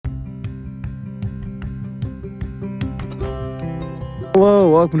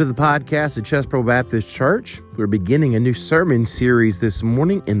Hello, welcome to the podcast at Chesbro Baptist Church. We're beginning a new sermon series this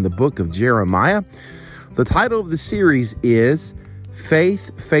morning in the book of Jeremiah. The title of the series is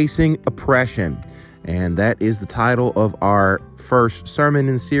Faith Facing Oppression, and that is the title of our first sermon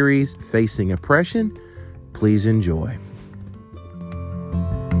in the series, Facing Oppression. Please enjoy.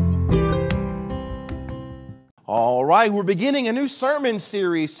 All right, we're beginning a new sermon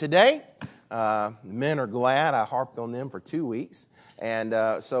series today. Men are glad I harped on them for 2 weeks. And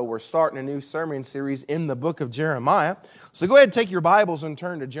so we're starting a new sermon series in the book of Jeremiah. So go ahead and take your Bibles and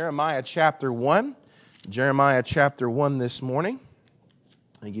turn to Jeremiah chapter 1. Jeremiah chapter 1 this morning.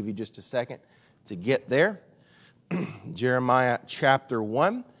 I'll give you just a second to get there. Jeremiah chapter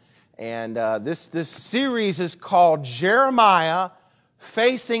 1. And this series is called Jeremiah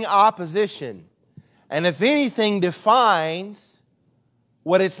Facing Opposition. And if anything defines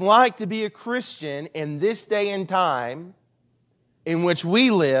what it's like to be a Christian in this day and time in which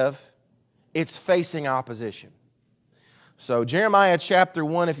we live, it's facing opposition. So Jeremiah chapter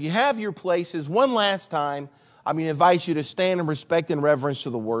 1, if you have your places, one last time, I'm going to invite you to stand in respect and reverence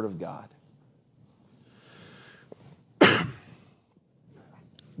to the Word of God.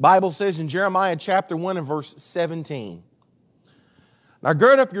 Bible says in Jeremiah chapter 1 and verse 17, "Now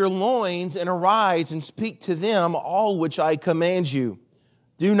gird up your loins and arise and speak to them all which I command you.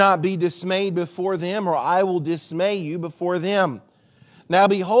 Do not be dismayed before them, or I will dismay you before them. Now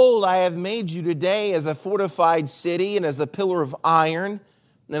behold, I have made you today as a fortified city and as a pillar of iron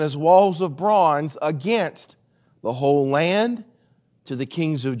and as walls of bronze against the whole land, to the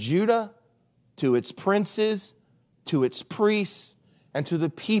kings of Judah, to its princes, to its priests, and to the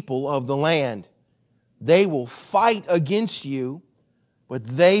people of the land. They will fight against you, but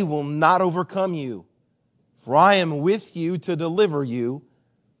they will not overcome you. For I am with you to deliver you,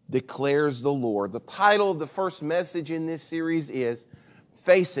 declares the Lord." The title of the first message in this series is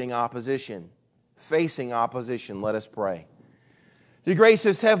Facing Opposition. Facing Opposition. Let us pray. Dear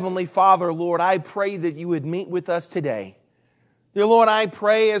gracious Heavenly Father, Lord, I pray that you would meet with us today. Dear Lord, I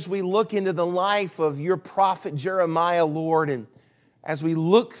pray as we look into the life of your prophet Jeremiah, Lord, and as we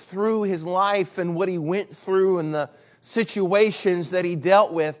look through his life and what he went through and the situations that he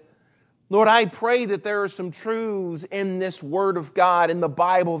dealt with, Lord, I pray that there are some truths in this Word of God, in the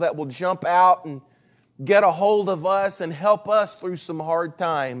Bible, that will jump out and get a hold of us and help us through some hard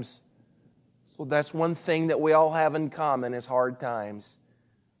times. So that's one thing that we all have in common is hard times.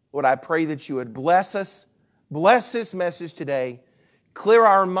 Lord, I pray that you would bless us, bless this message today, clear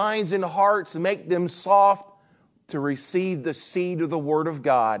our minds and hearts, make them soft to receive the seed of the Word of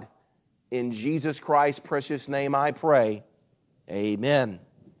God. In Jesus Christ's precious name I pray. Amen.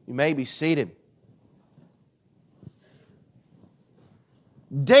 You may be seated.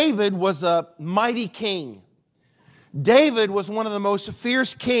 David was a mighty king. David was one of the most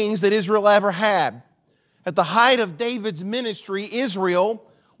fierce kings that Israel ever had. At the height of David's ministry, Israel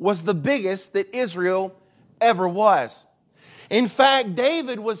was the biggest that Israel ever was. In fact,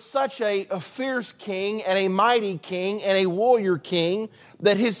 David was such a fierce king and a mighty king and a warrior king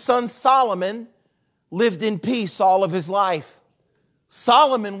that his son Solomon lived in peace all of his life.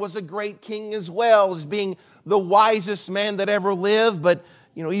 Solomon was a great king as well, as being the wisest man that ever lived, but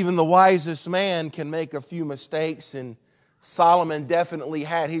even the wisest man can make a few mistakes, and Solomon definitely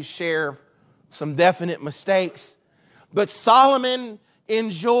had his share of some definite mistakes. But Solomon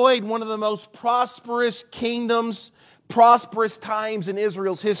enjoyed one of the most prosperous kingdoms, prosperous times in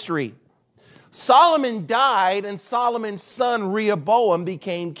Israel's history. Solomon died, and Solomon's son Rehoboam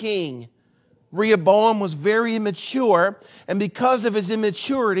became king. Rehoboam was very immature, and because of his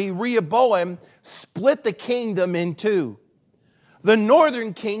immaturity, Rehoboam split the kingdom in two. The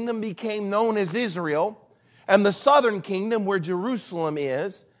northern kingdom became known as Israel, and the southern kingdom, where Jerusalem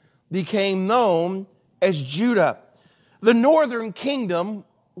is, became known as Judah. The northern kingdom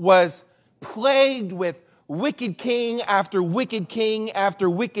was plagued with wicked king after wicked king after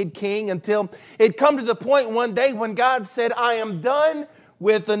wicked king, until it come to the point one day when God said, "I am done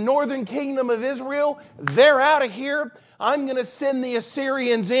with the northern kingdom of Israel. They're out of here. I'm going to send the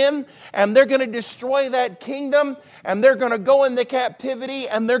Assyrians in, and they're going to destroy that kingdom, and they're going to go into captivity,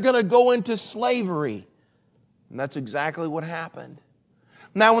 and they're going to go into slavery." And that's exactly what happened.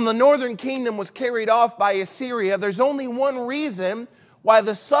 Now, when the northern kingdom was carried off by Assyria, there's only one reason why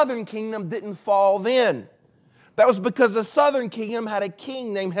the southern kingdom didn't fall then. That was because the southern kingdom had a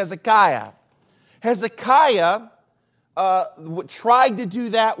king named Hezekiah. Hezekiah tried to do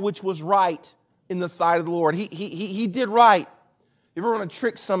that which was right in the sight of the Lord. He did right. If you ever want to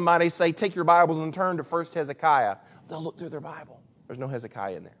trick somebody, say, take your Bibles and turn to 1 Hezekiah. They'll look through their Bible. There's no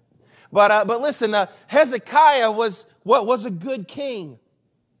Hezekiah in there. But listen, Hezekiah was a good king.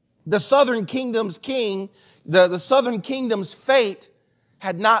 The southern kingdom's king, the southern kingdom's fate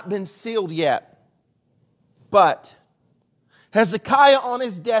had not been sealed yet. But Hezekiah on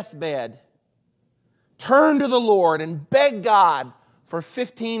his deathbed turned to the Lord and begged God for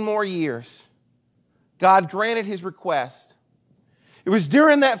 15 more years. God granted his request. It was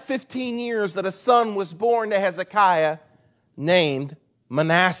during that 15 years that a son was born to Hezekiah named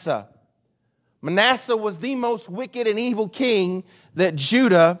Manasseh. Manasseh was the most wicked and evil king that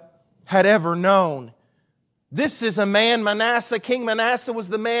Judah had ever known. This is a man, Manasseh. King Manasseh was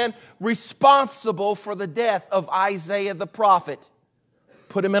the man responsible for the death of Isaiah the prophet.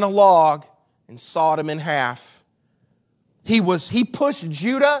 Put him in a log and sawed him in half. He pushed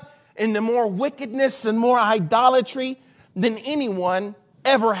Judah into more wickedness and more idolatry than anyone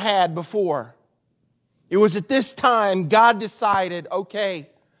ever had before. It was at this time God decided, okay,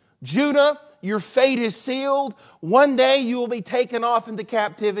 Judah, your fate is sealed. One day you will be taken off into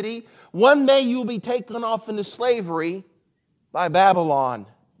captivity. One day you will be taken off into slavery by Babylon.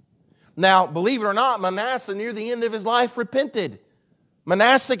 Now, believe it or not, Manasseh, near the end of his life, repented.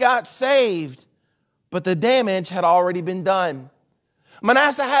 Manasseh got saved, but the damage had already been done.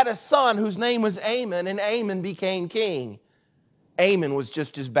 Manasseh had a son whose name was Amon, and Amon became king. Amon was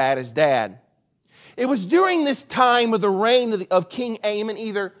just as bad as dad. It was during this time of the reign of King Amon,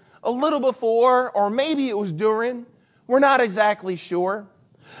 either a little before or maybe it was during, we're not exactly sure.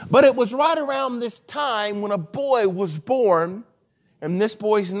 But it was right around this time when a boy was born, and this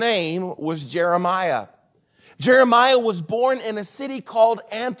boy's name was Jeremiah. Jeremiah was born in a city called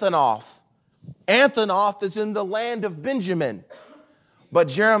Anathoth. Anathoth is in the land of Benjamin. But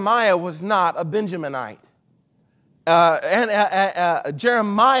Jeremiah was not a Benjaminite.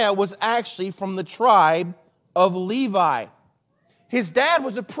 Jeremiah was actually from the tribe of Levi. His dad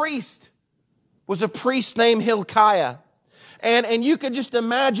was a priest named Hilkiah. And you could just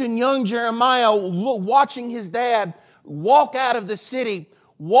imagine young Jeremiah watching his dad walk out of the city,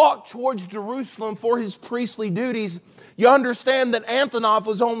 walk towards Jerusalem for his priestly duties. You understand that Anathoth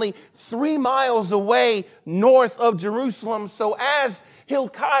was only 3 miles away north of Jerusalem. So as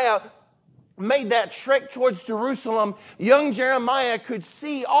Hilkiah made that trek towards Jerusalem, young Jeremiah could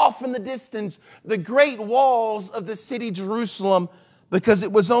see off in the distance the great walls of the city Jerusalem because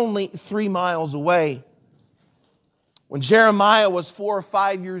it was only 3 miles away. When Jeremiah was 4 or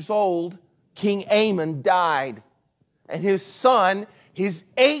 5 years old, King Amon died, and his son, his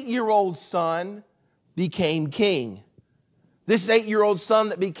 8-year-old son, became king. This 8-year-old son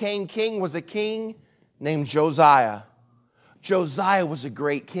that became king was a king named Josiah. Josiah was a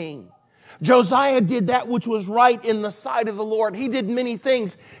great king. Josiah did that which was right in the sight of the Lord. He did many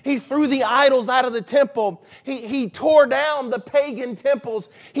things. He threw the idols out of the temple. He tore down the pagan temples.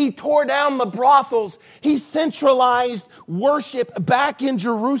 He tore down the brothels. He centralized worship back in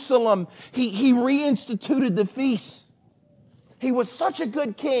Jerusalem. He reinstituted the feasts. He was such a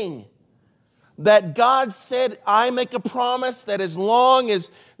good king that God said, I make a promise that as long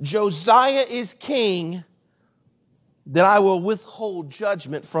as Josiah is king, that I will withhold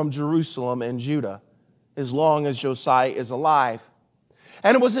judgment from Jerusalem and Judah as long as Josiah is alive.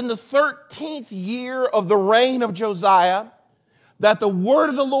 And it was in the 13th year of the reign of Josiah that the word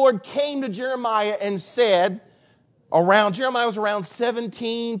of the Lord came to Jeremiah and said, Jeremiah was around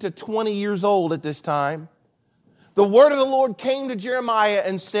 17 to 20 years old at this time. The word of the Lord came to Jeremiah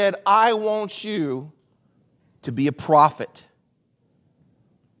and said, I want you to be a prophet.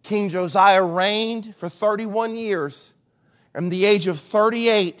 King Josiah reigned for 31 years. And at the age of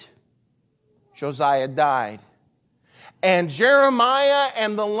 38, Josiah died. And Jeremiah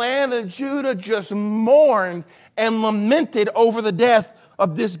and the land of Judah just mourned and lamented over the death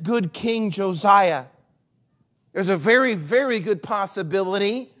of this good king Josiah. There's a very, very good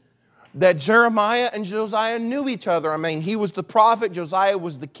possibility that Jeremiah and Josiah knew each other. I mean, he was the prophet, Josiah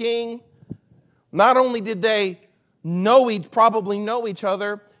was the king. Not only did they probably know each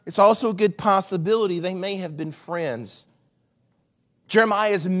other, it's also a good possibility they may have been friends.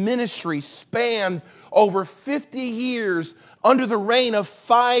 Jeremiah's ministry spanned over 50 years under the reign of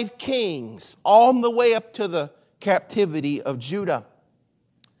 5 kings, all the way up to the captivity of Judah.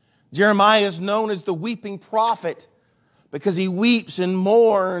 Jeremiah is known as the weeping prophet because he weeps and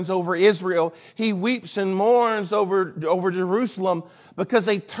mourns over Israel. He weeps and mourns over Jerusalem because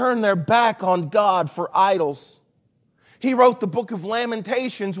they turned their back on God for idols. He wrote the book of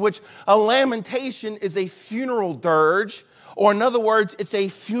Lamentations, which a lamentation is a funeral dirge, or in other words, it's a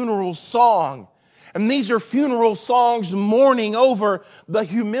funeral song. And these are funeral songs mourning over the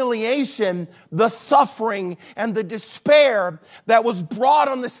humiliation, the suffering, and the despair that was brought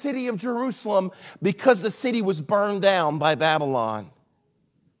on the city of Jerusalem because the city was burned down by Babylon.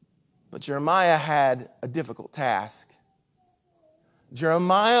 But Jeremiah had a difficult task.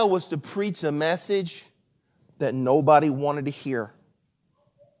 Jeremiah was to preach a message that nobody wanted to hear.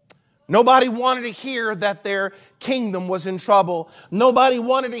 Nobody wanted to hear that their kingdom was in trouble. Nobody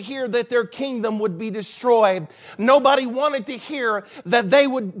wanted to hear that their kingdom would be destroyed. Nobody wanted to hear that they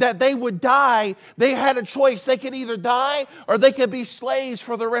would die. They had a choice. They could either die or they could be slaves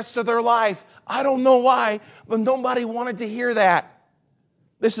for the rest of their life. I don't know why, but nobody wanted to hear that.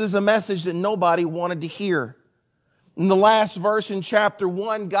 This is a message that nobody wanted to hear. In the last verse in chapter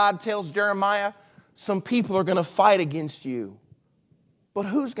 1, God tells Jeremiah, some people are going to fight against you. But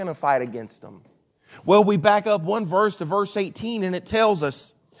who's going to fight against them? Well, we back up one verse to verse 18, and it tells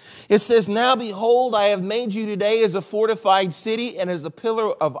us, it says, now behold, I have made you today as a fortified city and as a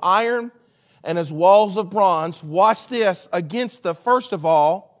pillar of iron and as walls of bronze. Watch this, against the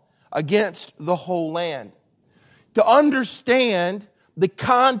whole land. To understand the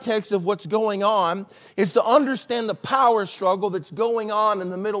context of what's going on is to understand the power struggle that's going on in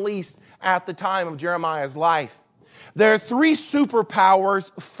the Middle East at the time of Jeremiah's life. There are three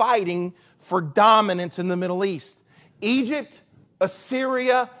superpowers fighting for dominance in the Middle East: Egypt,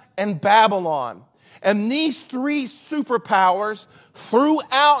 Assyria, and Babylon. And these three superpowers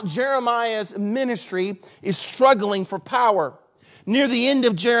throughout Jeremiah's ministry is struggling for power. Near the end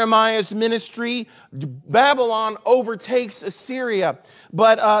of Jeremiah's ministry, Babylon overtakes Assyria.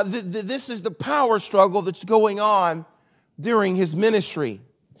 But this is the power struggle that's going on during his ministry.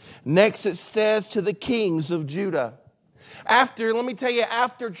 Next, it says to the kings of Judah.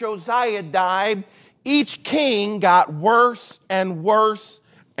 After Josiah died, each king got worse and worse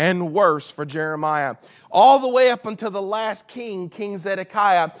and worse for Jeremiah. All the way up until the last king, King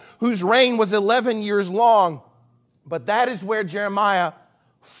Zedekiah, whose reign was 11 years long. But that is where Jeremiah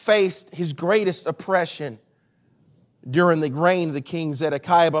faced his greatest oppression during the reign of the King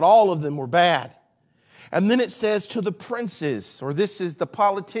Zedekiah, but all of them were bad. And then it says to the princes, or this is the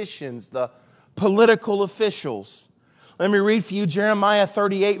politicians, the political officials. Let me read for you Jeremiah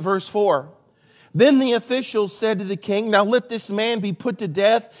 38, verse 4. Then the officials said to the king, now let this man be put to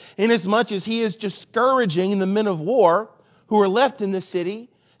death, inasmuch as he is discouraging the men of war who are left in the city,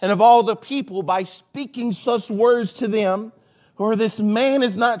 and of all the people by speaking such words to them, for this man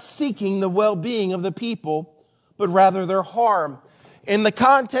is not seeking the well-being of the people, but rather their harm. In the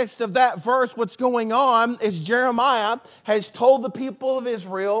context of that verse, what's going on is Jeremiah has told the people of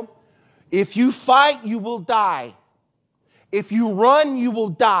Israel, if you fight, you will die. If you run, you will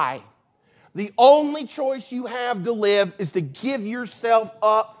die. The only choice you have to live is to give yourself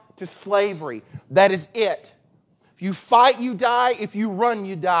up to slavery. That is it. If you fight, you die. If you run,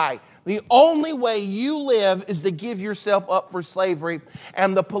 you die. The only way you live is to give yourself up for slavery.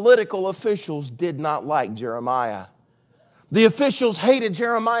 And the political officials did not like Jeremiah. The officials hated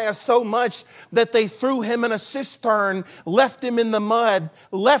Jeremiah so much that they threw him in a cistern, left him in the mud,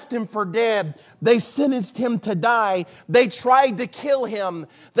 left him for dead. They sentenced him to die. They tried to kill him.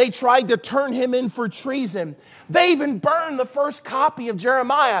 They tried to turn him in for treason. They even burned the first copy of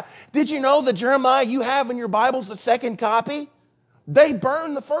Jeremiah. Did you know the Jeremiah you have in your Bible is the second copy? They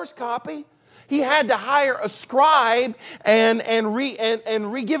burned the first copy. He had to hire a scribe and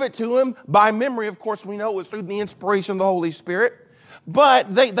re-give it to him by memory. Of course, we know it was through the inspiration of the Holy Spirit.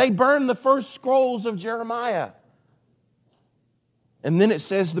 But they burned the first scrolls of Jeremiah. And then it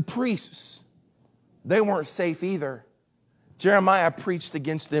says the priests, they weren't safe either. Jeremiah preached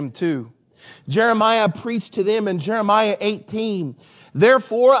against them too. Jeremiah preached to them in Jeremiah 18.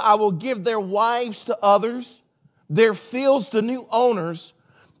 Therefore, I will give their wives to others, their fields to new owners,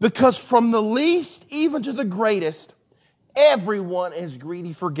 because from the least even to the greatest, everyone is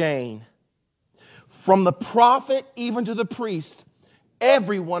greedy for gain. From the prophet even to the priest,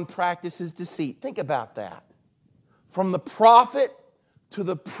 everyone practices deceit. Think about that. From the prophet to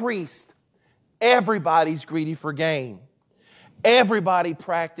the priest, everybody's greedy for gain. Everybody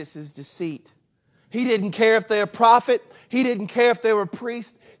practices deceit. He didn't care if they were a prophet. He didn't care if they were a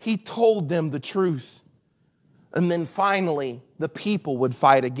priest. He told them the truth. And then finally, the people would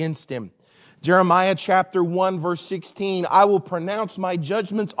fight against him. Jeremiah chapter 1, verse 16, I will pronounce my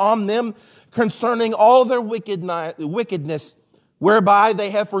judgments on them concerning all their wickedness whereby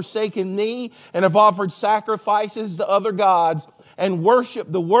they have forsaken me and have offered sacrifices to other gods and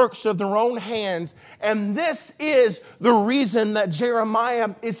worship the works of their own hands. And this is the reason that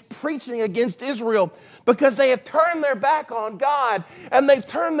Jeremiah is preaching against Israel, because they have turned their back on God and they've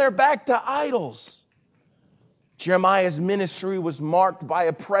turned their back to idols. Jeremiah's ministry was marked by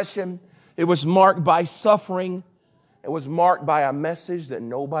oppression. It was marked by suffering. It was marked by a message that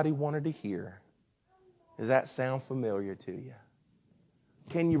nobody wanted to hear. Does that sound familiar to you?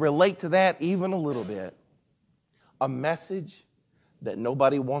 Can you relate to that even a little bit? A message that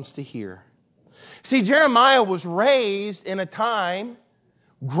nobody wants to hear. See, Jeremiah was raised in a time,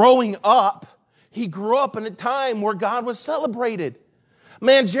 growing up, he grew up in a time where God was celebrated.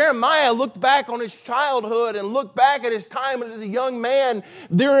 Man, Jeremiah looked back on his childhood and looked back at his time as a young man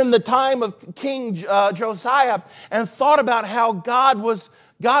during the time of King Josiah and thought about how God was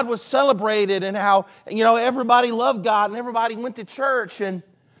celebrated and how, everybody loved God and everybody went to church. And,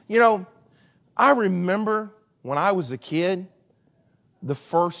 I remember when I was a kid, the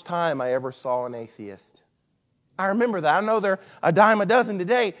first time I ever saw an atheist. I remember that. I know they're a dime a dozen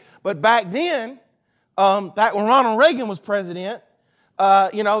today, but back then, back when Ronald Reagan was president,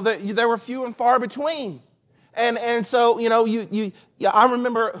 there were few and far between. And so, I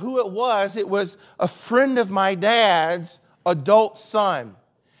remember who it was. It was a friend of my dad's adult son.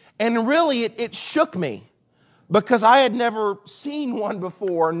 And really, it shook me because I had never seen one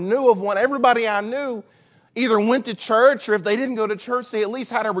before, knew of one. Everybody I knew either went to church, or if they didn't go to church, they at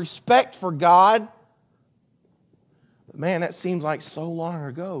least had a respect for God. But man, that seems like so long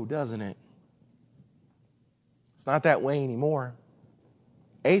ago, doesn't it? It's not that way anymore.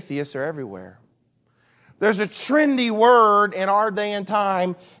 Atheists are everywhere. There's a trendy word in our day and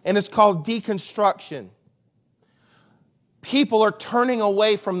time, and it's called deconstruction. People are turning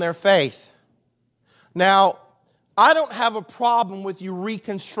away from their faith. Now, I don't have a problem with you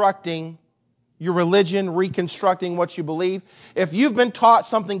reconstructing your religion, reconstructing what you believe. If you've been taught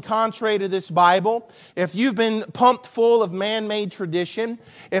something contrary to this Bible, if you've been pumped full of man-made tradition,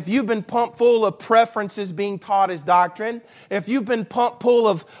 if you've been pumped full of preferences being taught as doctrine, if you've been pumped full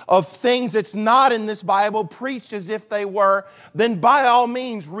of things that's not in this Bible, preached as if they were, then by all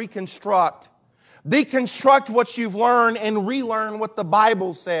means reconstruct. Deconstruct what you've learned and relearn what the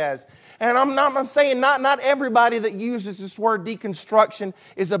Bible says. And I'm saying not everybody that uses this word deconstruction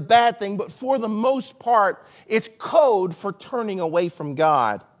is a bad thing, but for the most part, it's code for turning away from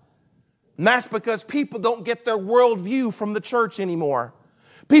God. And that's because people don't get their worldview from the church anymore.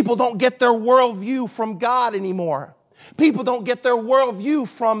 People don't get their worldview from God anymore. People don't get their worldview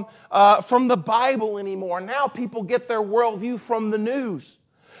from the Bible anymore. Now people get their worldview from the news.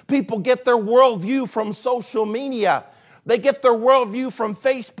 People get their worldview from social media. They get their worldview from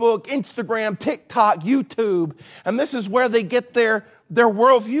Facebook, Instagram, TikTok, YouTube. And this is where they get their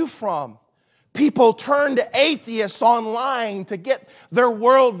worldview from. People turn to atheists online to get their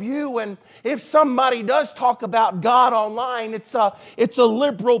worldview. And if somebody does talk about God online, it's a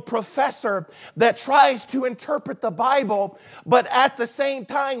liberal professor that tries to interpret the Bible, but at the same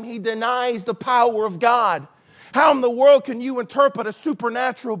time, he denies the power of God. How in the world can you interpret a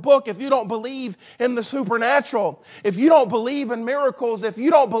supernatural book if you don't believe in the supernatural? If you don't believe in miracles, if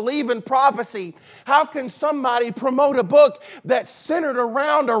you don't believe in prophecy, how can somebody promote a book that's centered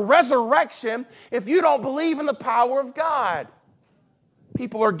around a resurrection if you don't believe in the power of God?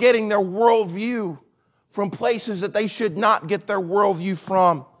 People are getting their worldview from places that they should not get their worldview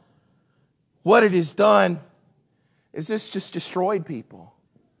from. What it has done is this just destroyed people.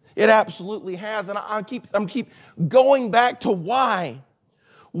 It absolutely has. And I keep going back to why.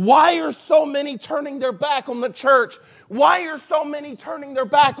 Why are so many turning their back on the church? Why are so many turning their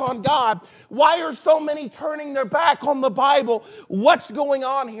back on God? Why are so many turning their back on the Bible? What's going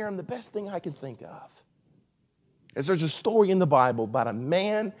on here? And the best thing I can think of is there's a story in the Bible about a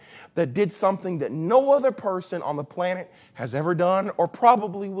man that did something that no other person on the planet has ever done or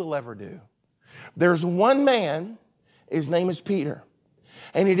probably will ever do. There's one man, his name is Peter.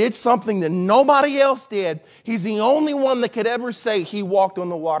 And he did something that nobody else did. He's the only one that could ever say he walked on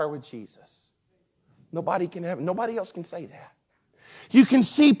the water with Jesus. Nobody else can say that. You can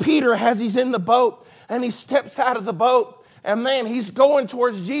see Peter as he's in the boat and he steps out of the boat and man, he's going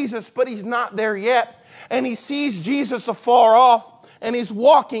towards Jesus, but he's not there yet. And he sees Jesus afar off and he's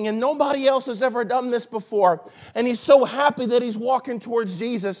walking and nobody else has ever done this before. And he's so happy that he's walking towards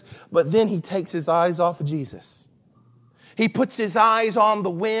Jesus, but then he takes his eyes off of Jesus. He puts his eyes on the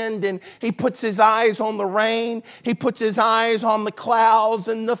wind, and he puts his eyes on the rain. He puts his eyes on the clouds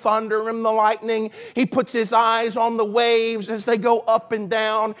and the thunder and the lightning. He puts his eyes on the waves as they go up and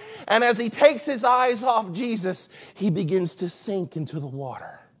down. And as he takes his eyes off Jesus, he begins to sink into the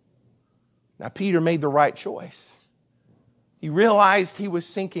water. Now, Peter made the right choice. He realized he was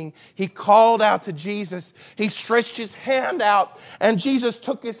sinking. He called out to Jesus. He stretched his hand out, and Jesus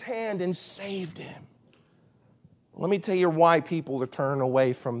took his hand and saved him. Let me tell you why people are turning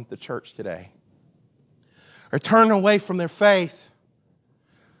away from the church today. They're turning away from their faith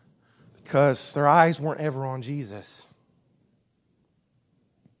because their eyes weren't ever on Jesus.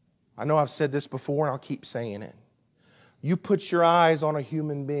 I know I've said this before, and I'll keep saying it. You put your eyes on a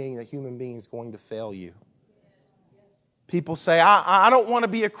human being, the human being is going to fail you. People say, I don't want to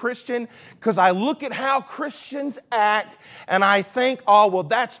be a Christian because I look at how Christians act and I think, oh, well,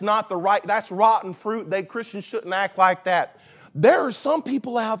 that's rotten fruit. Christians shouldn't act like that. There are some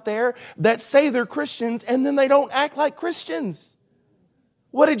people out there that say they're Christians and then they don't act like Christians.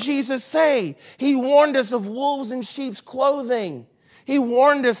 What did Jesus say? He warned us of wolves in sheep's clothing. He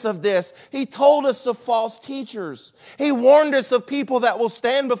warned us of this. He told us of false teachers. He warned us of people that will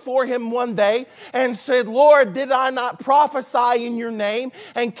stand before Him one day and said, Lord, did I not prophesy in your name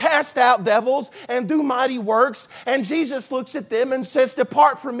and cast out devils and do mighty works? And Jesus looks at them and says,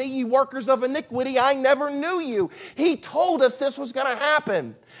 depart from me, ye workers of iniquity. I never knew you. He told us this was going to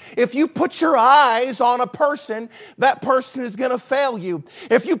happen. If you put your eyes on a person, that person is going to fail you.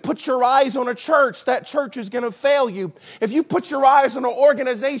 If you put your eyes on a church, that church is going to fail you. If you put your eyes on an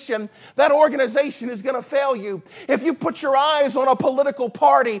organization, that organization is going to fail you. If you put your eyes on a political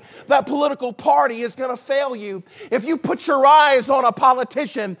party, that political party is going to fail you. If you put your eyes on a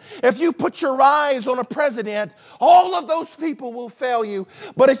politician, if you put your eyes on a president, all of those people will fail you.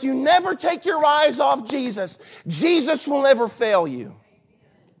 But if you never take your eyes off Jesus, Jesus will never fail you.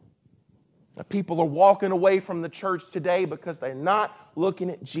 People are walking away from the church today because they're not looking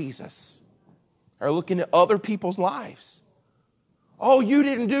at Jesus. They're looking at other people's lives. Oh, you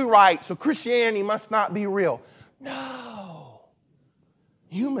didn't do right, so Christianity must not be real. No.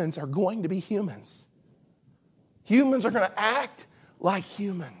 Humans are going to be humans. Humans are going to act like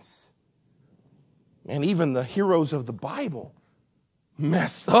humans. And even the heroes of the Bible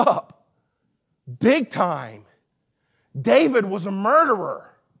messed up big time. David was a murderer.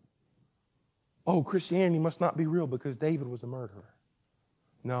 Oh, Christianity must not be real because David was a murderer.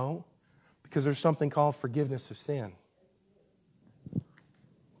 No, because there's something called forgiveness of sin.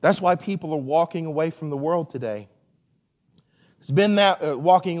 That's why people are walking away from the world today. It's been that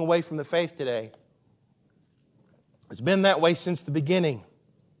walking away from the faith today. It's been that way since the beginning.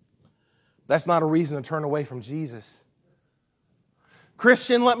 That's not a reason to turn away from Jesus.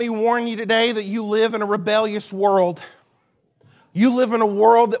 Christian, let me warn you today that you live in a rebellious world. You live in a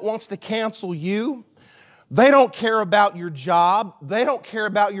world that wants to cancel you. They don't care about your job. They don't care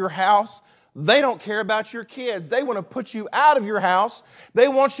about your house. They don't care about your kids. They want to put you out of your house. They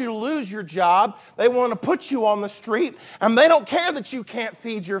want you to lose your job. They want to put you on the street. And they don't care that you can't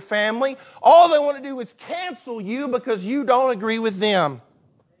feed your family. All they want to do is cancel you because you don't agree with them.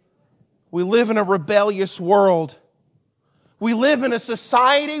 We live in a rebellious world. We live in a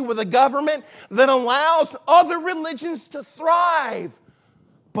society with a government that allows other religions to thrive,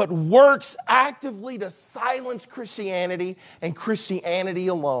 but works actively to silence Christianity and Christianity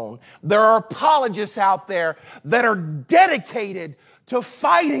alone. There are apologists out there that are dedicated to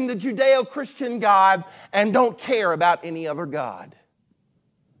fighting the Judeo-Christian God and don't care about any other God.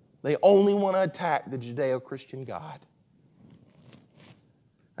 They only want to attack the Judeo-Christian God.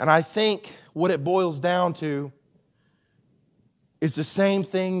 And I think what it boils down to is the same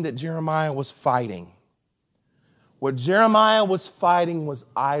thing that Jeremiah was fighting. What Jeremiah was fighting was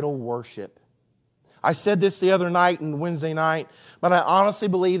idol worship. I said this the other night and Wednesday night, but I honestly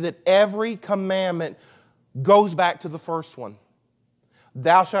believe that every commandment goes back to the first one.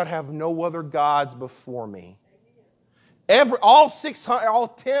 Thou shalt have no other gods before me. All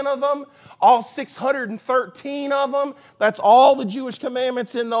 10 of them, all 613 of them, that's all the Jewish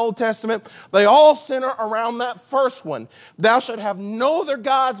commandments in the Old Testament. They all center around that first one. Thou shalt have no other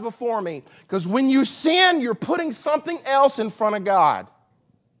gods before me. Because when you sin, you're putting something else in front of God.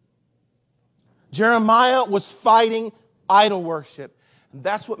 Jeremiah was fighting idol worship. And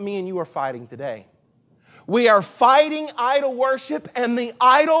that's what me and you are fighting today. We are fighting idol worship, and the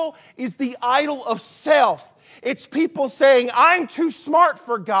idol is the idol of self. It's people saying, I'm too smart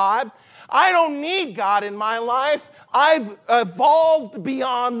for God. I don't need God in my life. I've evolved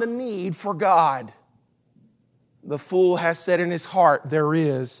beyond the need for God. The fool has said in his heart, there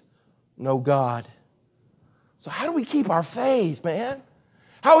is no God. So how do we keep our faith, man?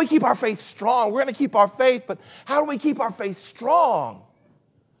 How do we keep our faith strong? We're going to keep our faith, but how do we keep our faith strong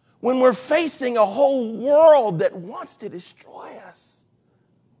when we're facing a whole world that wants to destroy us?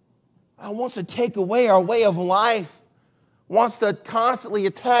 Wants to take away our way of life, wants to constantly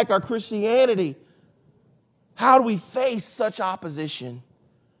attack our Christianity. How do we face such opposition?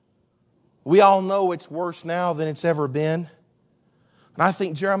 We all know it's worse now than it's ever been. And I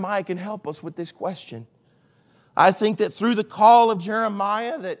think Jeremiah can help us with this question. I think that through the call of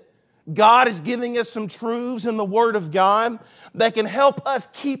Jeremiah, that God is giving us some truths in the Word of God that can help us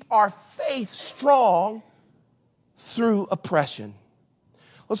keep our faith strong through oppression.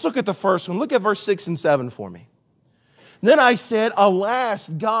 Let's look at the first one. Look at verse 6 and 7 for me. Then I said, Alas,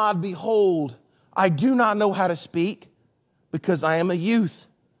 God, behold, I do not know how to speak, because I am a youth.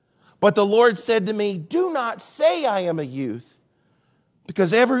 But the Lord said to me, Do not say I am a youth,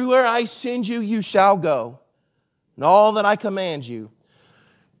 because everywhere I send you, you shall go. And all that I command you,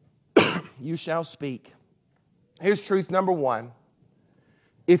 you shall speak. Here's truth number one.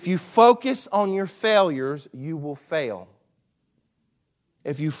 If you focus on your failures, you will fail.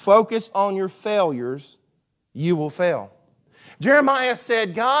 If you focus on your failures, you will fail. Jeremiah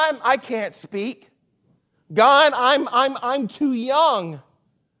said, God, I can't speak. God, I'm too young.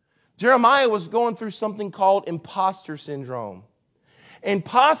 Jeremiah was going through something called imposter syndrome.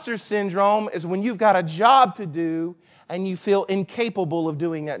 Imposter syndrome is when you've got a job to do and you feel incapable of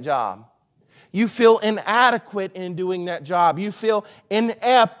doing that job. You feel inadequate in doing that job. You feel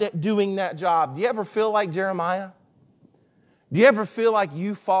inept at doing that job. Do you ever feel like Jeremiah? Do you ever feel like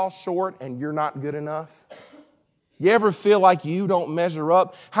you fall short and you're not good enough? You ever feel like you don't measure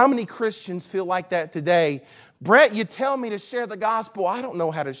up? How many Christians feel like that today? Brett, you tell me to share the gospel. I don't know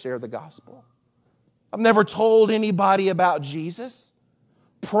how to share the gospel. I've never told anybody about Jesus.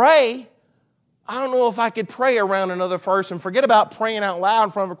 Pray. I don't know if I could pray around another person. Forget about praying out loud in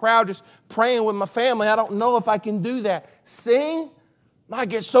front of a crowd, just praying with my family. I don't know if I can do that. Sing. I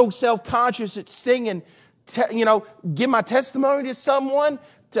get so self-conscious at singing. Give my testimony to someone,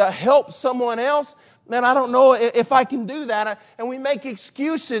 to help someone else. Man, I don't know if I can do that. And we make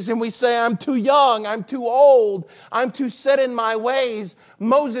excuses and we say, I'm too young, I'm too old, I'm too set in my ways.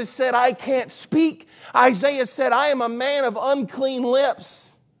 Moses said, I can't speak. Isaiah said, I am a man of unclean lips.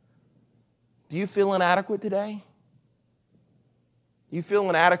 Do you feel inadequate today? Do you feel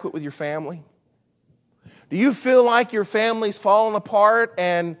inadequate with your family? Do you feel like your family's falling apart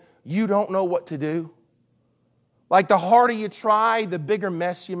and you don't know what to do? Like the harder you try, the bigger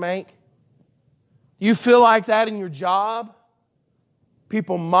mess you make? You feel like that in your job?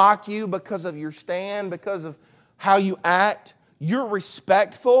 People mock you because of your stand, because of how you act. You're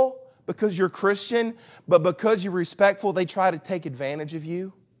respectful because you're Christian, but because you're respectful, they try to take advantage of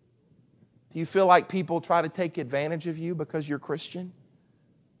you. Do you feel like people try to take advantage of you because you're Christian?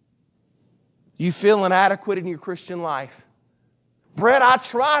 Do you feel inadequate in your Christian life? Brett, I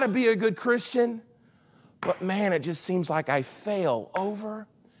try to be a good Christian, but man, it just seems like I fail over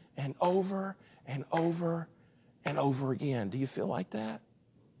and over and over and over again. Do you feel like that?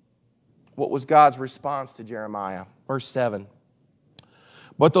 What was God's response to Jeremiah? Verse 7.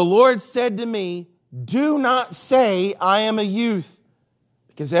 But the Lord said to me, Do not say I am a youth,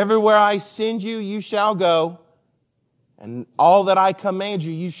 because everywhere I send you, you shall go, and all that I command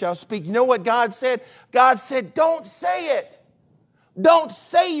you, you shall speak. You know what God said? God said, don't say it. Don't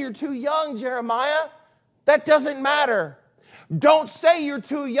say you're too young, Jeremiah. That doesn't matter. Don't say you're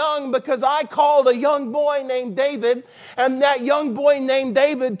too young, because I called a young boy named David, and that young boy named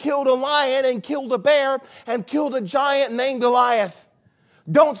David killed a lion and killed a bear and killed a giant named Goliath.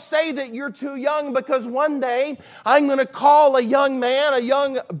 Don't say that you're too young, because one day I'm going to call a young man, a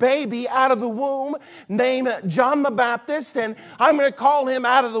young baby out of the womb named John the Baptist, and I'm going to call him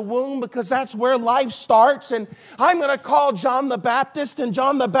out of the womb because that's where life starts, and I'm going to call John the Baptist, and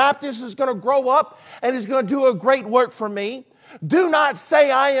John the Baptist is going to grow up and is going to do a great work for me. Do not say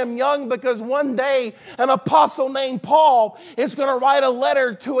I am young, because one day an apostle named Paul is going to write a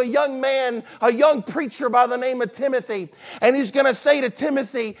letter to a young man, a young preacher by the name of Timothy. And he's going to say to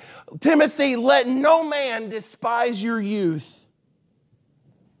Timothy, Timothy, let no man despise your youth.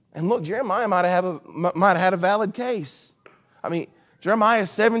 And look, Jeremiah might have had a valid case. I mean, Jeremiah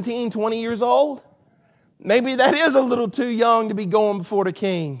is 17, 20 years old. Maybe that is a little too young to be going before the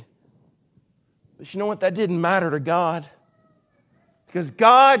king. But you know what? That didn't matter to God. Because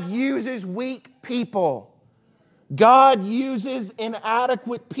God uses weak people. God uses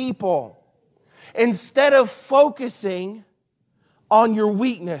inadequate people. Instead of focusing on your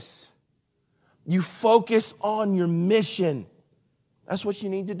weakness, you focus on your mission. That's what you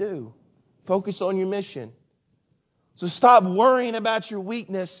need to do. Focus on your mission. So stop worrying about your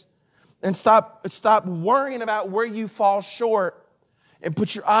weakness and stop worrying about where you fall short and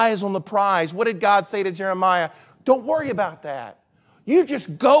put your eyes on the prize. What did God say to Jeremiah? Don't worry about that. You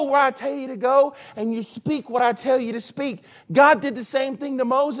just go where I tell you to go and you speak what I tell you to speak. God did the same thing to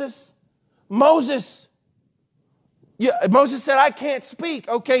Moses. Moses said, I can't speak.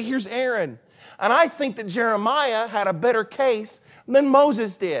 Okay, here's Aaron. And I think that Jeremiah had a better case than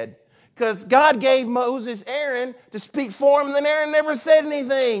Moses did. Because God gave Moses Aaron to speak for him, and then Aaron never said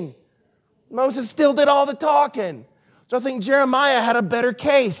anything. Moses still did all the talking. So I think Jeremiah had a better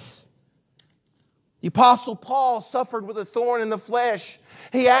case. The Apostle Paul suffered with a thorn in the flesh.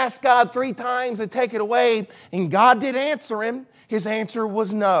 He asked God 3 times to take it away, and God did answer him. His answer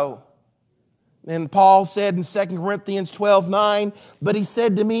was no. And Paul said in 2 Corinthians 12:9, but he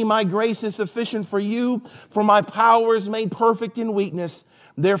said to me, my grace is sufficient for you, for my power is made perfect in weakness.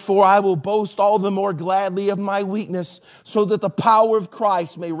 Therefore I will boast all the more gladly of my weakness, so that the power of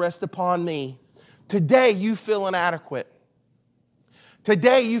Christ may rest upon me. Today you feel inadequate.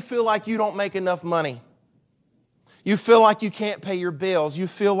 Today you feel like you don't make enough money. You feel like you can't pay your bills. You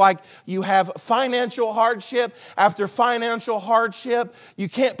feel like you have financial hardship after financial hardship. You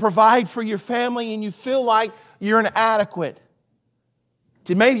can't provide for your family and you feel like you're inadequate.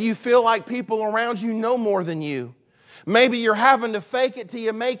 Maybe you feel like people around you know more than you. Maybe you're having to fake it till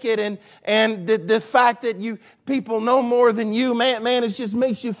you make it, and the fact that people know more than you, man, it just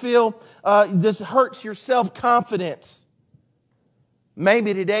makes you feel, this hurts your self-confidence.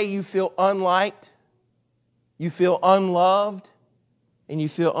 Maybe today you feel unliked. You feel unloved, and you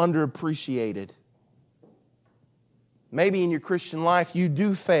feel underappreciated. Maybe in your Christian life you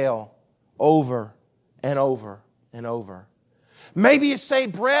do fail over and over and over. Maybe you say,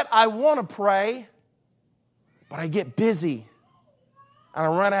 Brett, I want to pray, but I get busy and I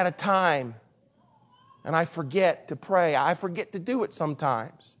run out of time and I forget to pray. I forget to do it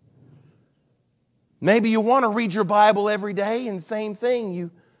sometimes. Maybe you want to read your Bible every day and same thing, you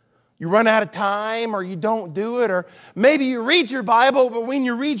run out of time or you don't do it. Or maybe you read your Bible, but when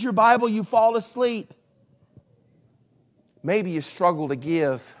you read your Bible, you fall asleep. Maybe you struggle to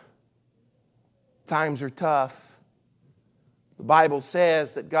give. Times are tough. The Bible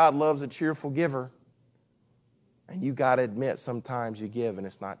says that God loves a cheerful giver. And you got to admit sometimes you give and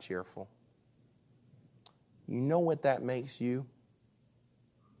it's not cheerful. You know what that makes you?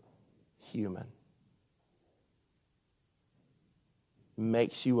 Human.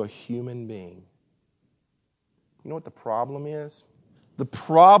 Makes you a human being. You know what the problem is? The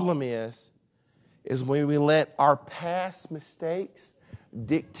problem is when we let our past mistakes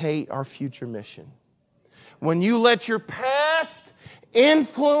dictate our future mission. When you let your past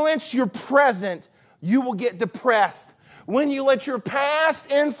influence your present, you will get depressed. When you let your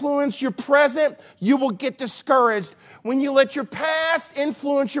past influence your present, you will get discouraged. When you let your past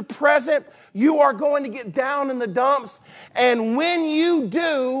influence your present, you are going to get down in the dumps. And when you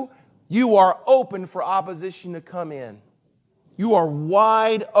do, you are open for opposition to come in. You are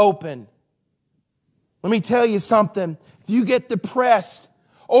wide open. Let me tell you something. If you get depressed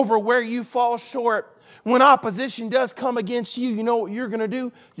over where you fall short, when opposition does come against you, you know what you're going to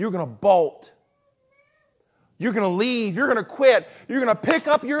do? You're going to bolt. You're going to leave. You're going to quit. You're going to pick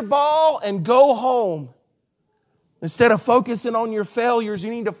up your ball and go home. Instead of focusing on your failures, you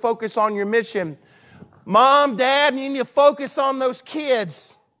need to focus on your mission. Mom, Dad, you need to focus on those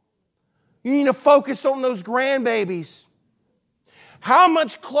kids. You need to focus on those grandbabies. How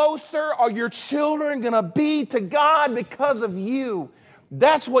much closer are your children going to be to God because of you?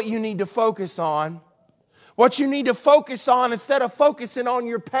 That's what you need to focus on. What you need to focus on, instead of focusing on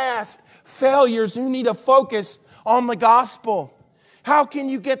your past failures, you need to focus on the gospel. How can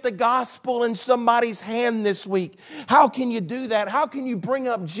you get the gospel in somebody's hand this week? How can you do that? How can you bring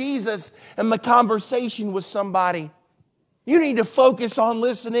up Jesus in the conversation with somebody? You need to focus on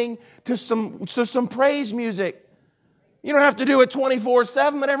listening to some praise music. You don't have to do it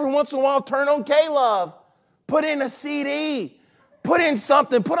 24/7, but every once in a while turn on K-Love. Put in a CD. Put in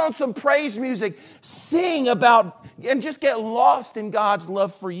something. Put on some praise music. Sing about and just get lost in God's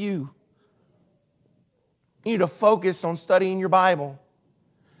love for you. You need to focus on studying your Bible.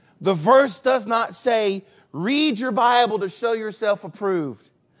 The verse does not say, read your Bible to show yourself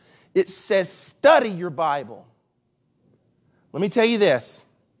approved. It says, study your Bible. Let me tell you this.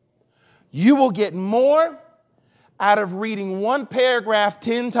 You will get more out of reading one paragraph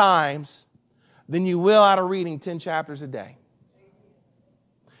 10 times than you will out of reading 10 chapters a day.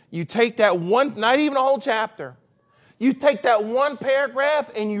 You take that one, not even a whole chapter. You take that one paragraph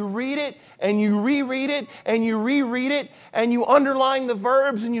and you read it and you reread it and you reread it and you underline the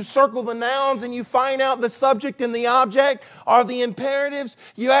verbs and you circle the nouns and you find out the subject and the object are the imperatives.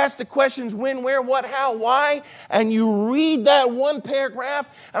 You ask the questions when, where, what, how, why, and you read that one paragraph,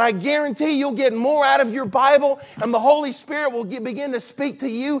 and I guarantee you'll get more out of your Bible and the Holy Spirit will begin to speak to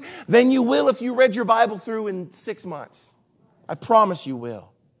you than you will if you read your Bible through in 6 months. I promise you will.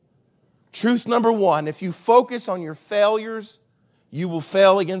 Truth number one, if you focus on your failures, you will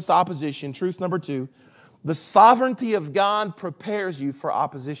fail against opposition. Truth number two, the sovereignty of God prepares you for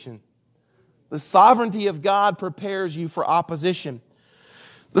opposition. The sovereignty of God prepares you for opposition.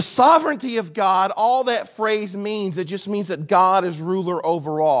 The sovereignty of God, all that phrase means, it just means that God is ruler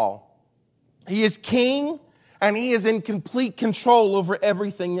over all. He is king and He is in complete control over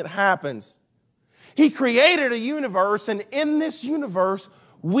everything that happens. He created a universe, and in this universe,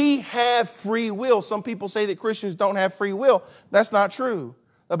 we have free will. Some people say that Christians don't have free will. That's not true.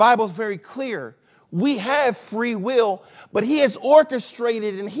 The Bible is very clear. We have free will, but He has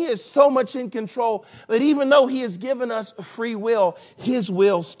orchestrated and He is so much in control that even though He has given us free will, His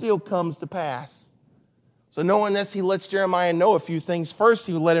will still comes to pass. So knowing this, He lets Jeremiah know a few things. First,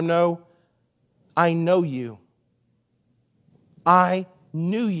 He would let him know, I know you. I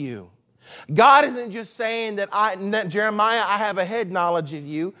knew you. God isn't just saying that Jeremiah, I have a head knowledge of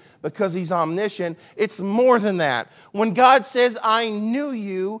you because He's omniscient. It's more than that. When God says, I knew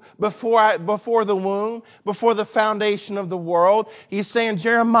you before the womb, before the foundation of the world, He's saying,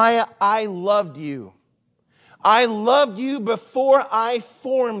 Jeremiah, I loved you. I loved you before I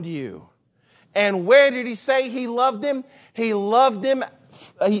formed you. And where did He say He loved him? He loved him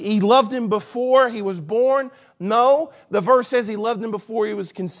before he was born. No, the verse says He loved him before he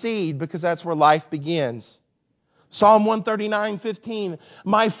was conceived, because that's where life begins. Psalm 139:15,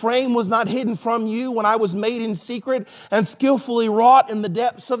 my frame was not hidden from you when I was made in secret and skillfully wrought in the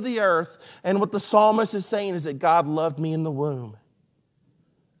depths of the earth. And what the psalmist is saying is that God loved me in the womb.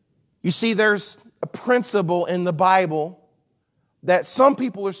 You see, there's a principle in the Bible that some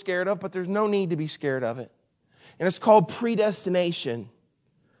people are scared of, but there's no need to be scared of it. And it's called predestination.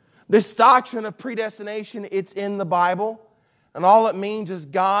 This doctrine of predestination, it's in the Bible. And all it means is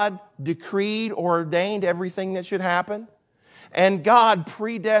God decreed or ordained everything that should happen. And God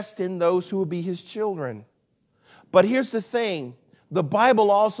predestined those who will be His children. But here's the thing. The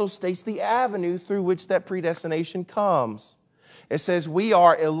Bible also states the avenue through which that predestination comes. It says we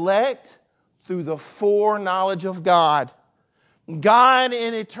are elect through the foreknowledge of God. God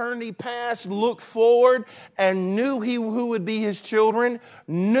in eternity past looked forward and knew who would be His children,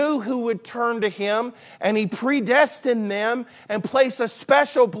 knew who would turn to Him, and He predestined them and placed a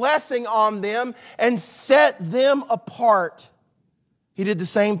special blessing on them and set them apart. He did the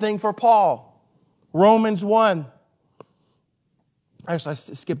same thing for Paul. Romans 1. Actually, I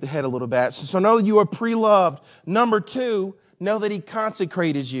skipped ahead a little bit. So know that you are pre-loved. Number 2, know that He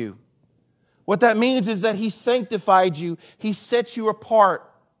consecrated you. What that means is that He sanctified you. He set you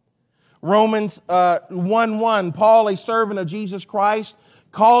apart. Romans 1:1, Paul, a servant of Jesus Christ,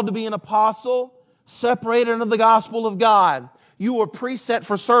 called to be an apostle, separated unto the gospel of God. You were preset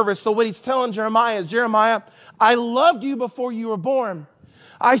for service. So what he's telling Jeremiah is, Jeremiah, I loved you before you were born.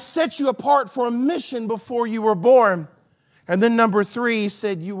 I set you apart for a mission before you were born. And then number 3, he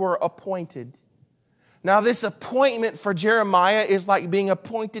said you were appointed. Now, this appointment for Jeremiah is like being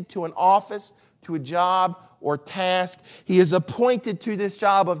appointed to an office, to a job or task. He is appointed to this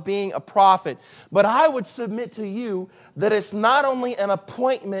job of being a prophet. But I would submit to you that it's not only an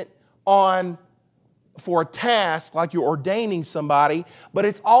appointment for a task, like you're ordaining somebody, but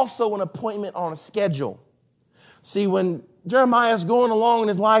it's also an appointment on a schedule. See, when Jeremiah's going along in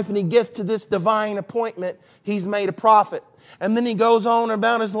his life and he gets to this divine appointment, he's made a prophet. And then he goes on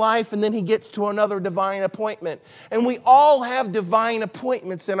about his life, and then he gets to another divine appointment. And we all have divine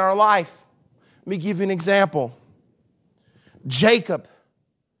appointments in our life. Let me give you an example. Jacob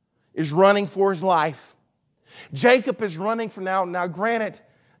is running for his life. Jacob is running for now granted,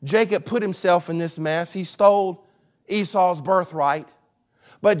 Jacob put himself in this mess. He stole Esau's birthright.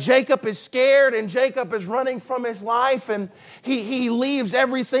 But Jacob is scared, and Jacob is running from his life, and he leaves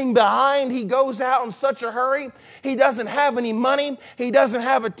everything behind. He goes out in such a hurry. He doesn't have any money. He doesn't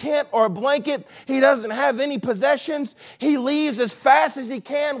have a tent or a blanket. He doesn't have any possessions. He leaves as fast as he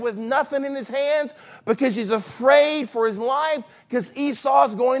can with nothing in his hands because he's afraid for his life because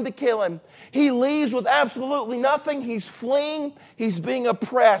Esau's going to kill him. He leaves with absolutely nothing. He's fleeing. He's being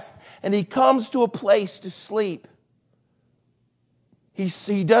oppressed, and he comes to a place to sleep. He's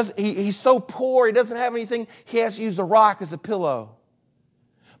so poor, he doesn't have anything. He has to use a rock as a pillow.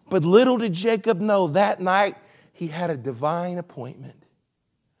 But little did Jacob know that night he had a divine appointment.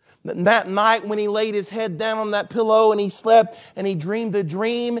 That night when he laid his head down on that pillow and he slept and he dreamed a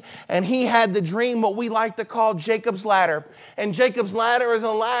dream, and he had the dream what we like to call Jacob's ladder. And Jacob's ladder is a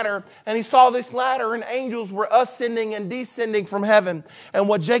ladder, and he saw this ladder and angels were ascending and descending from heaven. And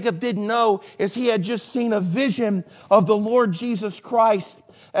what Jacob didn't know is he had just seen a vision of the Lord Jesus Christ.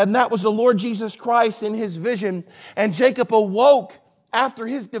 And that was the Lord Jesus Christ in his vision. And Jacob awoke after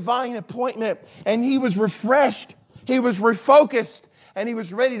his divine appointment, and he was refreshed, he was refocused, and he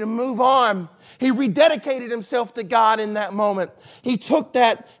was ready to move on. He rededicated himself to God in that moment. He took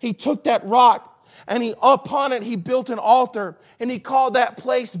that rock, and upon it he built an altar, and he called that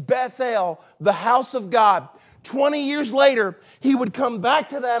place Bethel, the house of God. 20 years later, he would come back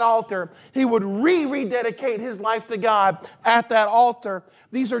to that altar. He would rededicate his life to God at that altar.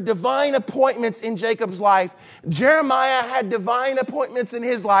 These are divine appointments in Jacob's life. Jeremiah had divine appointments in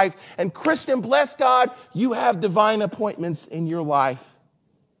his life. And Christian, bless God, you have divine appointments in your life.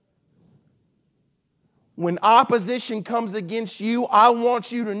 When opposition comes against you, I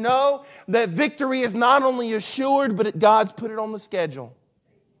want you to know that victory is not only assured, but God's put it on the schedule.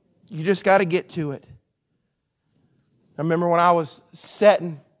 You just got to get to it. I remember when I was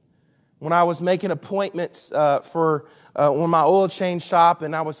making appointments for my oil change shop,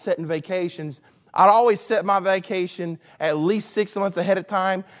 and I was setting vacations, I'd always set my vacation at least 6 months ahead of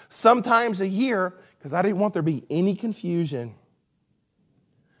time, sometimes a year, because I didn't want there to be any confusion.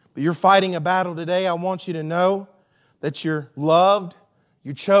 But you're fighting a battle today. I want you to know that you're loved,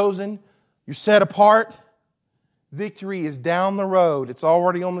 you're chosen, you're set apart. Victory is down the road. It's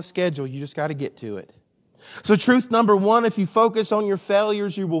already on the schedule. You just got to get to it. So truth number 1, if you focus on your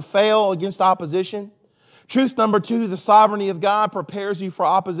failures, you will fail against opposition. Truth number 2, the sovereignty of God prepares you for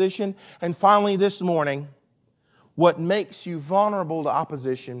opposition. And finally this morning, what makes you vulnerable to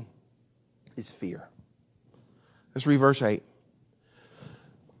opposition is fear. Let's read verse 8.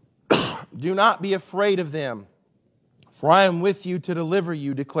 Do not be afraid of them, for I am with you to deliver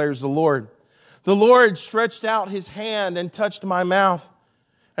you, declares the Lord. The Lord stretched out his hand and touched my mouth.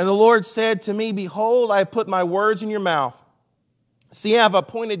 And the Lord said to me, behold, I have put my words in your mouth. See, I have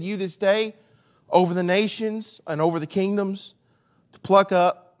appointed you this day over the nations and over the kingdoms, to pluck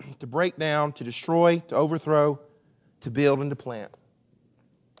up, to break down, to destroy, to overthrow, to build and to plant.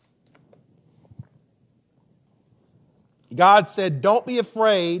 God said, don't be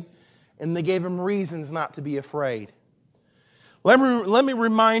afraid, and they gave him reasons not to be afraid. Let me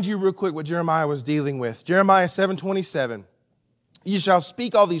remind you real quick what Jeremiah was dealing with. Jeremiah 7:27. You shall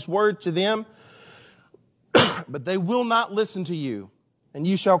speak all these words to them, but they will not listen to you. And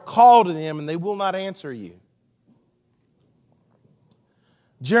you shall call to them, and they will not answer you.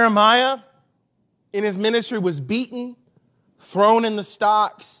 Jeremiah, in his ministry, was beaten, thrown in the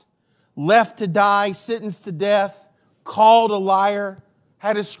stocks, left to die, sentenced to death, called a liar,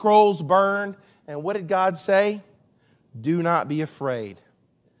 had his scrolls burned. And what did God say? Do not be afraid.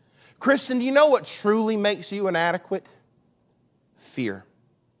 Christian, do you know what truly makes you inadequate? Fear.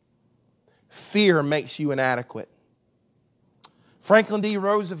 Fear makes you inadequate. Franklin D.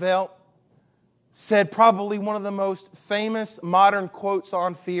 Roosevelt said probably one of the most famous modern quotes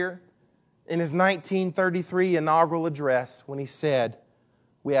on fear in his 1933 inaugural address when he said,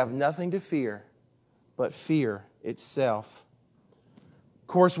 "We have nothing to fear but fear itself." Of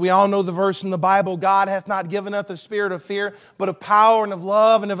course, we all know the verse in the Bible, God hath not given us the spirit of fear, but of power and of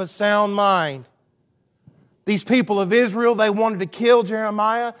love and of a sound mind. These people of Israel, they wanted to kill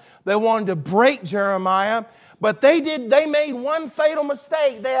Jeremiah. They wanted to break Jeremiah. But they made one fatal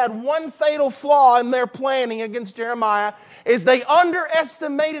mistake. They had one fatal flaw in their planning against Jeremiah, is they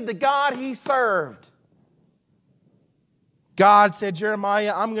underestimated the God he served. God said,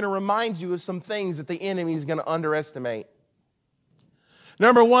 Jeremiah, I'm going to remind you of some things that the enemy is going to underestimate.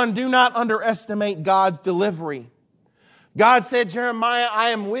 Number 1, do not underestimate God's delivery. God said, Jeremiah,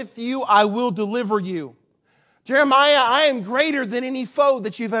 I am with you. I will deliver you. Jeremiah, I am greater than any foe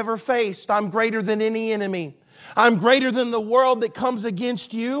that you've ever faced. I'm greater than any enemy. I'm greater than the world that comes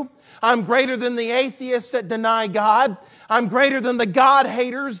against you. I'm greater than the atheists that deny God. I'm greater than the God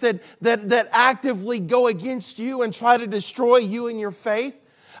haters that actively go against you and try to destroy you and your faith.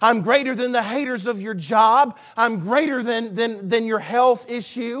 I'm greater than the haters of your job. I'm greater than your health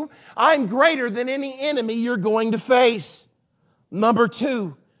issue. I'm greater than any enemy you're going to face. Number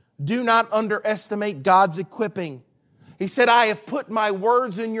 2, do not underestimate God's equipping. He said, I have put my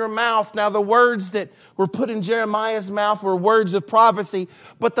words in your mouth. Now, the words that were put in Jeremiah's mouth were words of prophecy.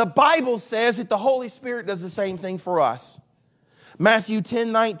 But the Bible says that the Holy Spirit does the same thing for us. Matthew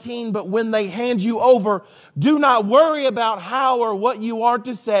 10:19, but when they hand you over, do not worry about how or what you are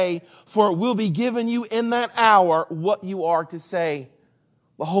to say, for it will be given you in that hour what you are to say.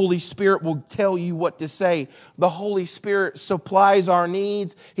 The Holy Spirit will tell you what to say. The Holy Spirit supplies our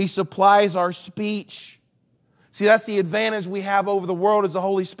needs. He supplies our speech. See, that's the advantage we have over the world is the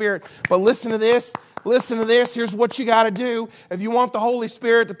Holy Spirit. But listen to this. Listen to this. Here's what you got to do. If you want the Holy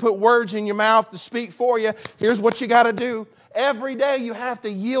Spirit to put words in your mouth to speak for you, here's what you got to do. Every day you have to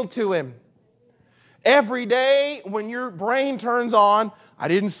yield to Him. Every day when your brain turns on, I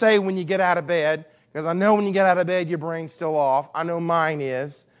didn't say when you get out of bed, because I know when you get out of bed, your brain's still off. I know mine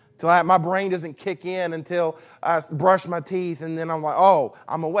is. My brain doesn't kick in until I brush my teeth, and then I'm like, oh,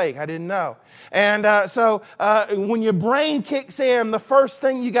 I'm awake. I didn't know. And so when your brain kicks in, the first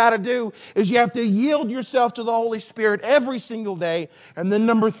thing you got to do is you have to yield yourself to the Holy Spirit every single day. And then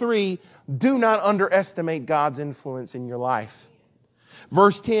number 3, do not underestimate God's influence in your life.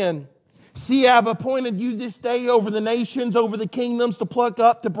 Verse 10, see, I have appointed you this day over the nations, over the kingdoms, to pluck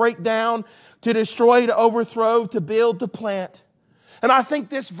up, to break down, to destroy, to overthrow, to build, to plant. And I think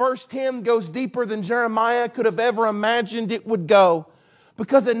this verse 10 goes deeper than Jeremiah could have ever imagined it would go.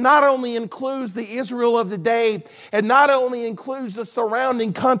 Because it not only includes the Israel of the day, it not only includes the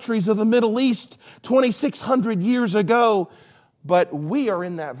surrounding countries of the Middle East 2,600 years ago, but we are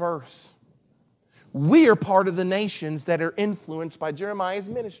in that verse. We are part of the nations that are influenced by Jeremiah's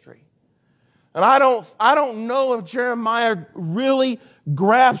ministry. And I don't know if Jeremiah really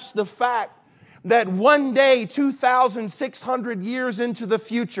grasps the fact that one day, 2,600 years into the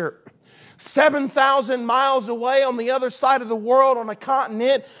future, 7,000 miles away on the other side of the world on a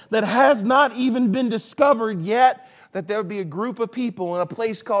continent that has not even been discovered yet, that there would be a group of people in a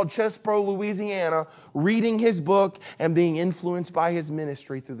place called Chesbro, Louisiana, reading his book and being influenced by his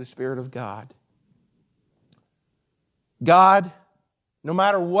ministry through the Spirit of God. God, no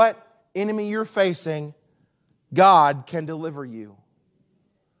matter what enemy you're facing, God can deliver you.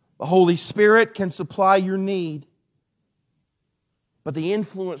 The Holy Spirit can supply your need, but the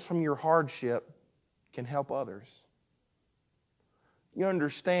influence from your hardship can help others. You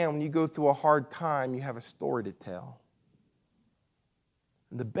understand when you go through a hard time, you have a story to tell.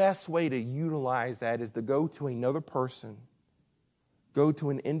 And the best way to utilize that is to go to another person, go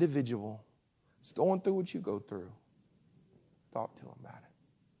to an individual that's going through what you go through. Talk to them about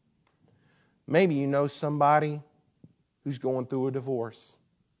it. Maybe you know somebody who's going through a divorce.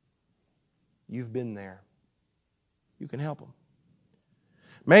 You've been there. You can help them.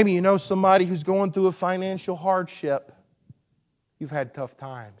 Maybe you know somebody who's going through a financial hardship. You've had tough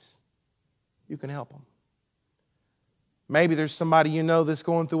times. You can help them. Maybe there's somebody you know that's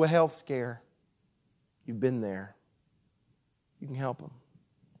going through a health scare. You've been there. You can help them.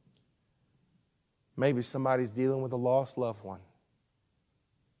 Maybe somebody's dealing with a lost loved one.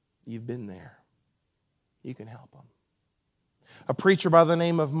 You've been there. You can help them. A preacher by the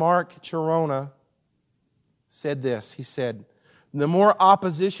name of Mark Chirona said this. He said, the more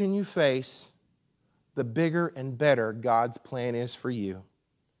opposition you face, the bigger and better God's plan is for you.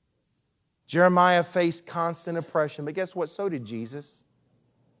 Jeremiah faced constant oppression, but guess what? So did Jesus.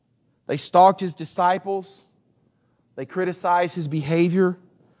 They stalked his disciples. They criticized his behavior.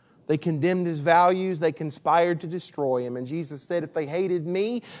 They condemned his values. They conspired to destroy him. And Jesus said, if they hated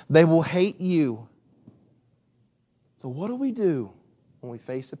me, they will hate you. So what do we do when we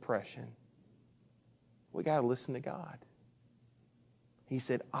face oppression? We got to listen to God. He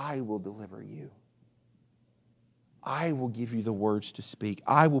said, I will deliver you. I will give you the words to speak.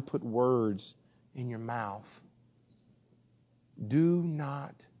 I will put words in your mouth. Do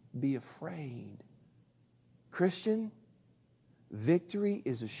not be afraid. Christian, victory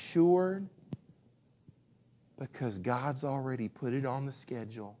is assured because God's already put it on the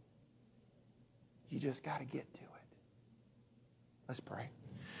schedule. You just got to get to it. Let's pray.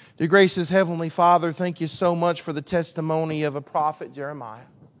 Dear gracious Heavenly Father, thank you so much for the testimony of a prophet, Jeremiah.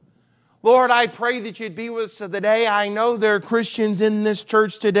 Lord, I pray that you'd be with us today. I know there are Christians in this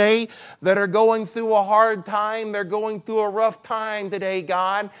church today that are going through a hard time. They're going through a rough time today,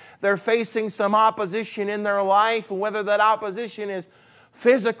 God. They're facing some opposition in their life, whether that opposition is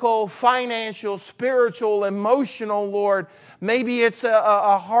physical, financial, spiritual, emotional, Lord. Maybe it's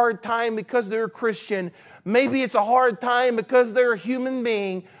a hard time because they're a Christian. Maybe it's a hard time because they're a human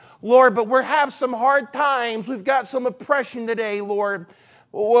being. Lord, but we have some hard times. We've got some oppression today, Lord.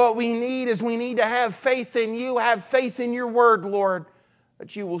 What we need to have faith in you, have faith in your word, Lord,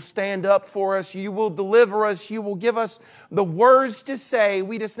 that you will stand up for us, you will deliver us, you will give us the words to say.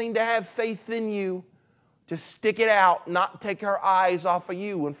 We just need to have faith in you, to stick it out, not take our eyes off of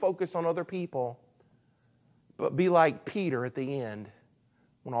you and focus on other people. but be like Peter at the end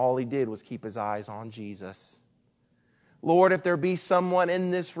when all he did was keep his eyes on Jesus. Lord, if there be someone in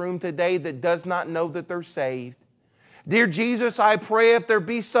this room today that does not know that they're saved, dear Jesus, I pray if there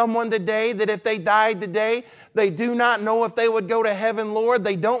be someone today that if they died today, they do not know if they would go to heaven, Lord.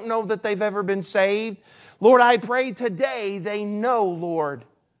 They don't know that they've ever been saved. Lord, I pray today they know, Lord,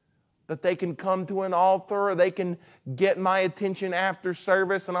 that they can come to an altar or they can get my attention after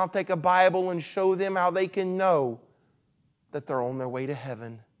service and I'll take a Bible and show them how they can know that they're on their way to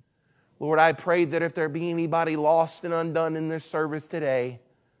heaven. Lord, I pray that if there be anybody lost and undone in this service today,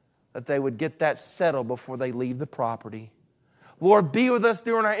 that they would get that settled before they leave the property. Lord, be with us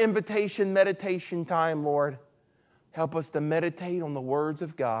during our invitation meditation time, Lord. Help us to meditate on the words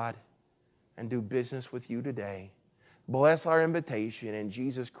of God and do business with you today. Bless our invitation. In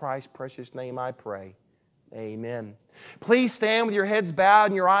Jesus Christ's precious name I pray. Amen. Please stand with your heads bowed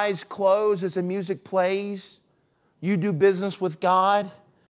and your eyes closed as the music plays. You do business with God.